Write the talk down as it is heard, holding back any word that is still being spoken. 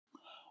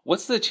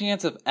What's the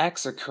chance of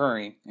X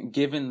occurring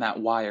given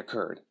that Y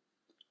occurred?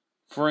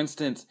 For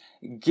instance,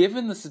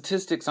 given the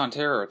statistics on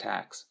terror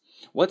attacks,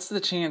 what's the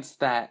chance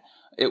that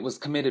it was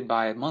committed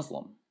by a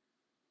Muslim?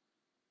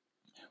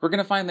 We're going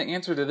to find the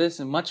answer to this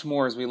and much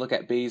more as we look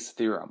at Bayes'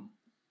 theorem.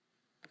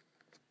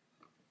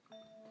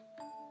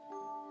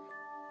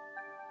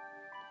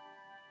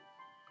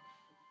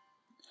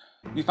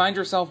 You find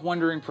yourself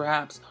wondering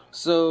perhaps,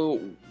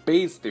 so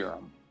Bayes'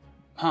 theorem,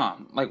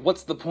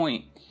 what's the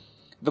point?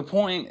 The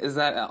point is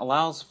that it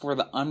allows for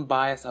the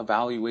unbiased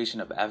evaluation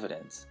of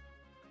evidence.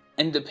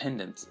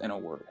 Independence, in a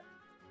word.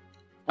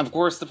 Of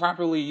course, to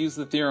properly use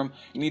the theorem,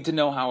 you need to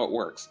know how it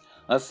works.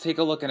 Let's take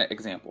a look at an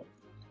example.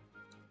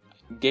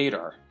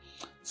 Gaydar.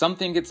 Some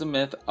think it's a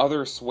myth,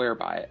 others swear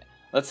by it.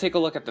 Let's take a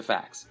look at the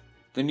facts.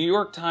 The New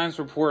York Times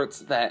reports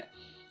that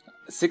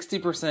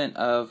 60%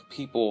 of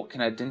people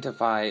can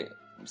identify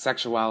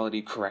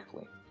sexuality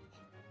correctly.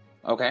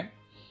 Okay?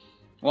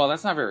 Well,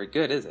 that's not very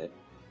good, is it?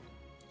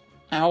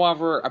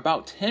 However,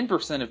 about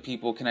 10% of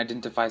people can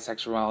identify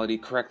sexuality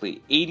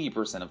correctly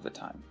 80% of the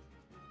time.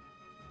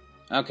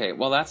 Okay,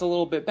 well that's a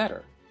little bit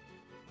better.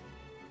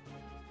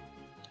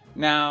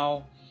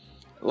 Now,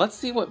 let's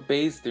see what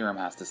Bayes' theorem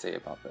has to say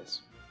about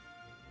this.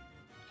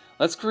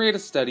 Let's create a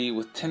study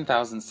with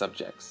 10,000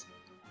 subjects.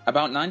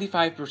 About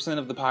 95%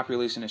 of the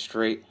population is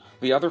straight,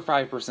 the other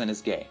 5%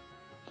 is gay.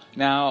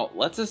 Now,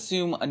 let's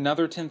assume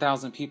another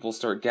 10,000 people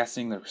start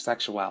guessing their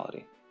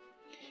sexuality.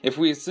 If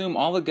we assume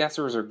all the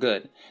guessers are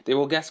good, they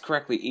will guess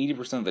correctly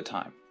 80% of the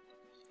time.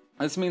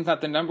 This means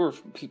that the number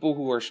of people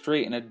who are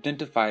straight and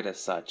identified as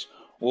such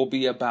will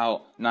be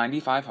about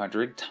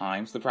 9,500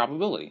 times the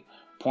probability,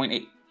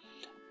 0.8.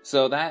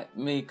 So that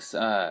makes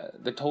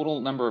the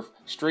total number of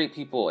straight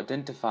people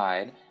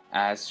identified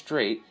as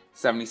straight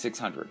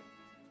 7,600.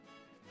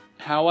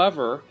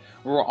 However,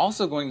 we're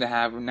also going to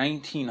have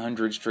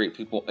 1,900 straight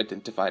people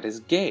identified as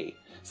gay,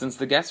 since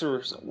the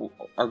guessers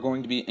are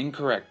going to be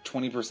incorrect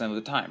 20% of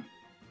the time.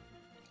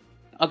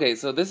 Okay,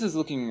 so this is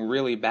looking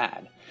really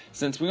bad,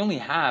 since we only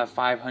have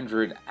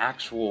 500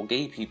 actual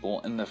gay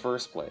people in the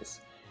first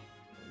place.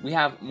 We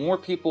have more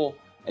people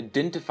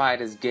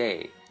identified as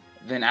gay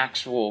than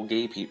actual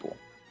gay people.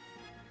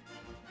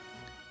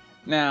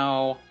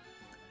 Now,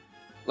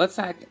 let's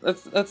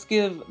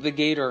give the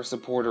Gaydar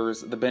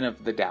supporters the benefit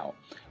of the doubt.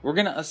 We're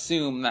going to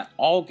assume that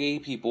all gay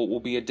people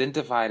will be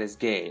identified as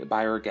gay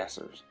by our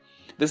guessers.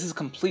 This is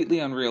completely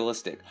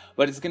unrealistic,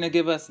 but it's going to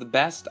give us the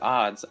best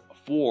odds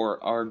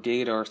for our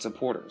Gaydar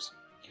supporters.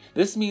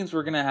 This means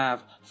we're going to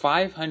have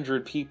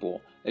 500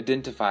 people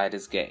identified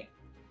as gay,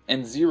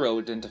 and 0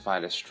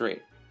 identified as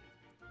straight.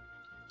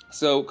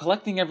 So,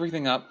 collecting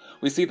everything up,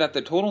 we see that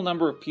the total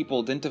number of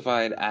people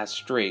identified as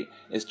straight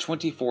is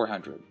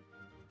 2,400.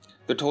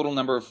 The total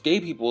number of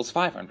gay people is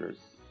 500.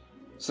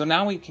 So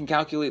now we can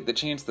calculate the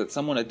chance that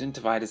someone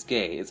identified as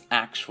gay is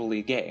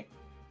actually gay.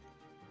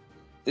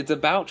 It's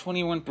about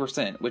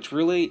 21%, which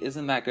really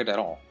isn't that good at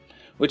all.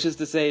 Which is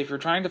to say, if you're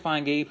trying to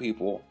find gay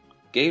people,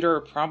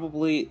 Gaydar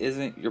probably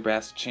isn't your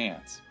best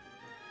chance.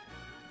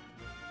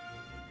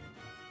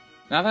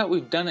 Now that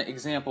we've done an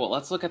example,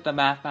 let's look at the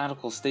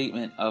mathematical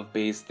statement of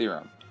Bayes'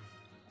 theorem.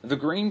 The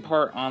green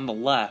part on the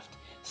left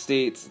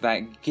states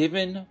that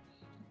given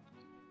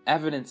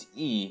evidence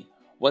E,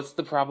 what's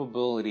the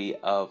probability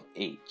of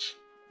H?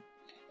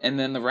 And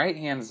then the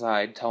right-hand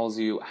side tells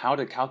you how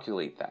to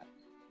calculate that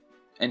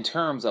in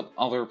terms of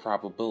other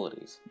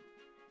probabilities.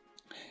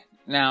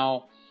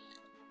 Now,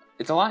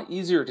 it's a lot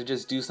easier to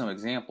just do some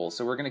examples,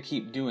 so we're going to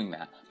keep doing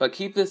that. But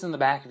keep this in the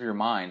back of your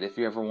mind if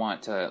you ever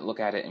want to look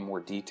at it in more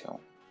detail.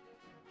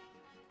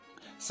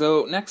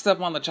 So next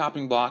up on the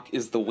chopping block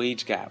is the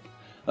wage gap.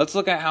 Let's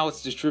look at how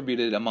it's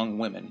distributed among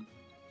women.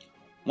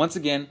 Once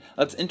again,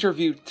 let's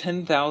interview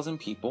 10,000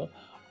 people.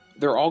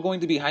 They're all going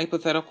to be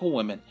hypothetical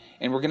women,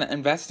 and we're going to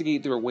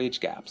investigate their wage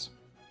gaps.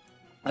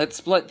 Let's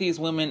split these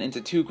women into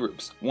two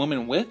groups,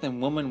 women with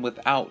and women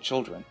without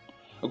children.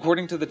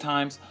 According to the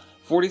Times,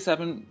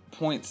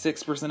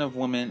 47.6% of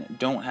women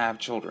don't have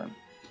children.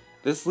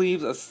 This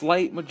leaves a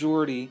slight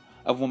majority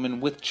of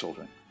women with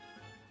children.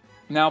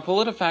 Now,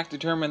 PolitiFact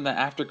determined that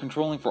after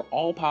controlling for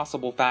all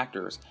possible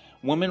factors,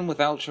 women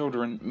without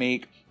children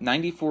make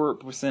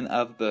 94%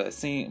 of the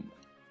same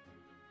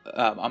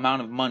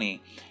amount of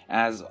money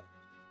as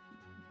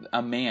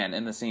a man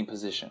in the same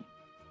position.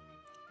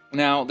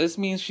 Now, this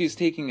means she's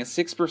taking a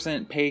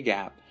 6% pay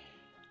gap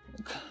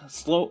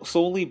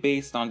solely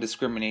based on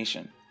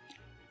discrimination.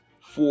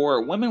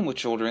 For women with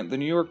children, the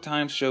New York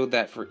Times showed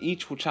that for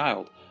each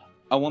child,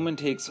 a woman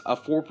takes a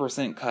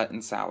 4% cut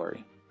in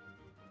salary.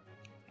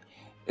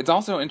 It's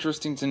also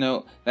interesting to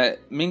note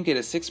that men get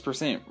a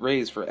 6%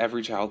 raise for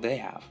every child they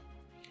have.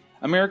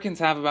 Americans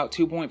have about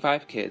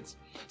 2.5 kids,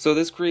 so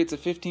this creates a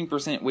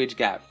 15% wage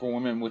gap for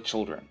women with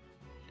children.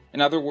 In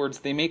other words,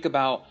 they make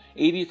about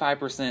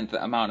 85%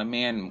 the amount a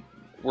man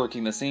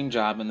working the same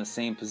job in the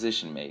same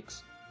position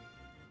makes.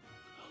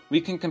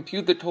 We can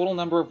compute the total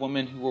number of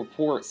women who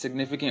report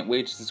significant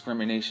wage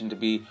discrimination to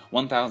be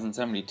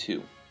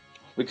 1,072.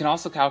 We can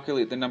also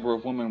calculate the number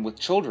of women with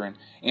children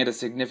and a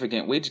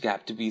significant wage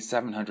gap to be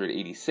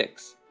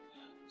 786.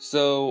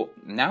 So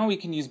now we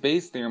can use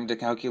Bayes' theorem to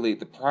calculate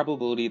the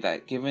probability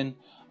that given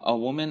a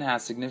woman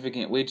has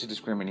significant wage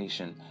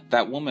discrimination,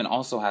 that woman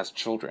also has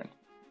children.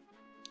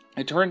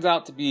 It turns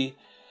out to be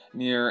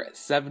near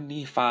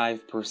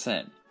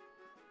 75%.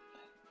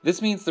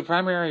 This means the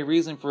primary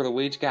reason for the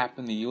wage gap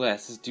in the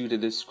US is due to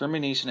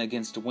discrimination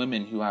against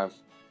women who have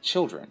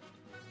children.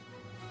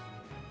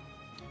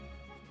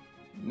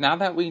 Now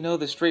that we know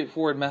the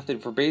straightforward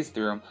method for Bayes'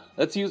 theorem,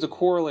 let's use a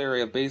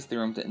corollary of Bayes'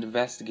 theorem to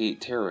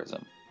investigate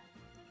terrorism.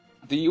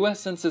 The US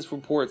Census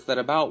reports that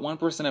about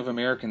 1% of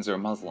Americans are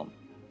Muslim.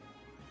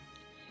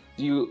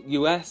 The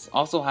US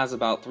also has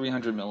about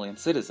 300 million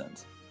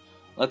citizens.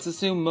 Let's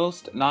assume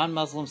most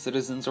non-Muslim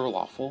citizens are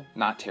lawful,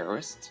 not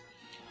terrorists.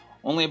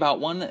 Only about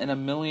 1 in a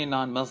million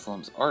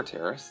non-Muslims are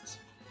terrorists.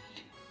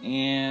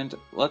 And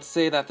let's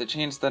say that the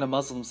chance that a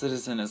Muslim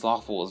citizen is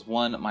lawful is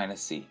 1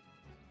 minus C.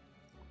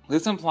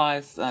 This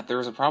implies that there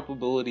is a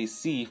probability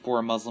C for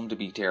a Muslim to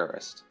be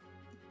terrorist.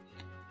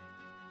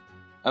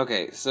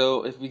 Okay,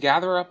 so if we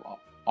gather up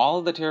all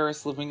of the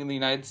terrorists living in the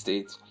United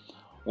States,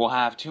 we'll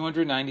have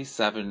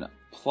 297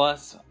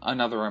 plus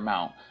another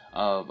amount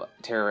of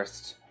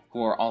terrorists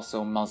who are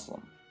also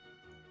Muslim.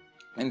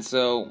 And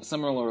so,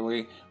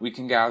 similarly, we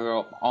can gather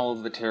up all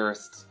of the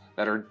terrorists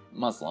that are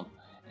Muslim,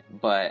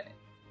 but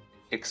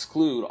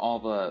exclude all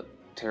the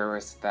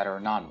terrorists that are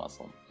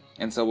non-Muslim.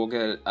 And so we'll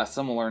get a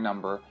similar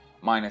number,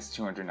 minus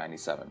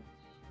 297.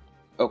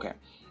 Okay,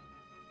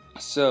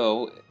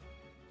 so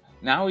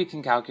now we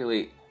can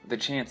calculate the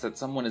chance that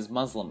someone is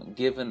Muslim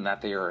given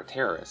that they are a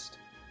terrorist.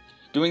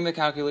 Doing the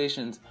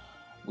calculations,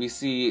 we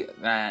see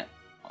that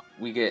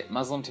we get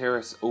Muslim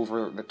terrorists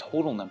over the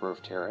total number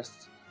of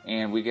terrorists,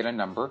 and we get a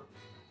number.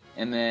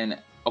 And then,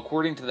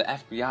 according to the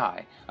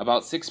FBI,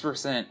 about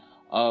 6%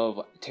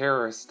 of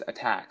terrorist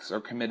attacks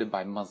are committed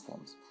by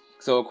Muslims.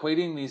 So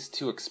equating these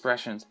two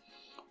expressions,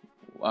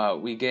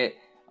 we get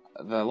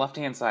the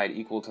left-hand side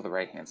equal to the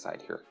right-hand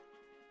side here.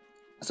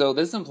 So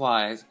this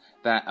implies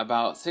that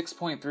about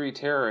 6.3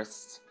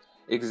 terrorists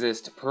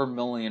exist per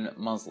million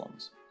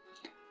Muslims.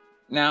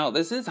 Now,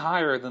 this is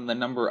higher than the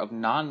number of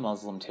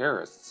non-Muslim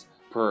terrorists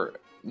per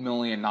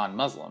million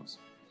non-Muslims.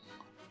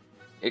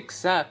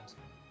 Except,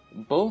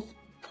 both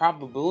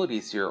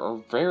probabilities here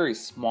are very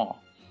small.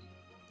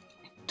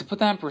 To put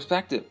that in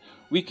perspective,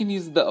 we can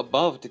use the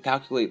above to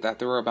calculate that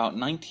there are about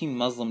 19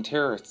 Muslim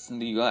terrorists in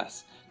the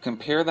US.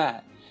 Compare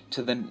that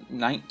to the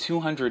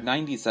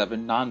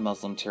 297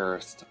 non-Muslim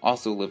terrorists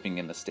also living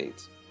in the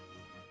States.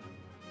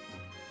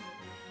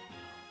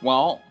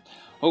 Well,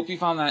 hope you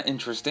found that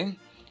interesting.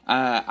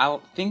 I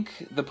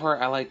think the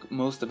part I like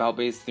most about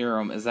Bayes'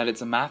 theorem is that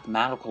it's a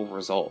mathematical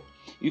result.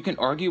 You can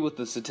argue with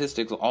the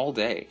statistics all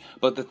day,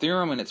 but the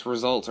theorem and its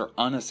results are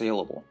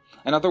unassailable.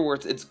 In other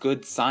words, it's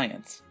good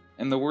science.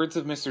 In the words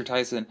of Mr.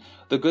 Tyson,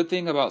 the good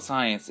thing about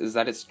science is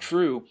that it's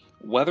true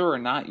whether or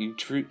not you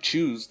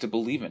choose to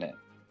believe in it.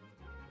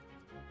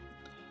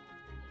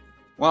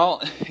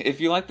 Well,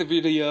 if you liked the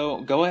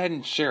video, go ahead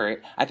and share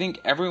it. I think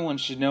everyone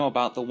should know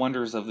about the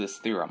wonders of this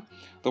theorem.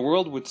 The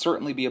world would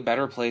certainly be a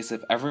better place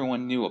if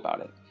everyone knew about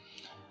it.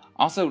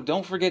 Also,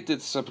 don't forget to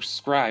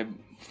subscribe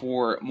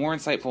for more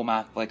insightful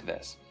math like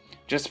this.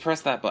 Just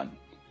press that button.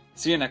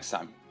 See you next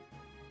time.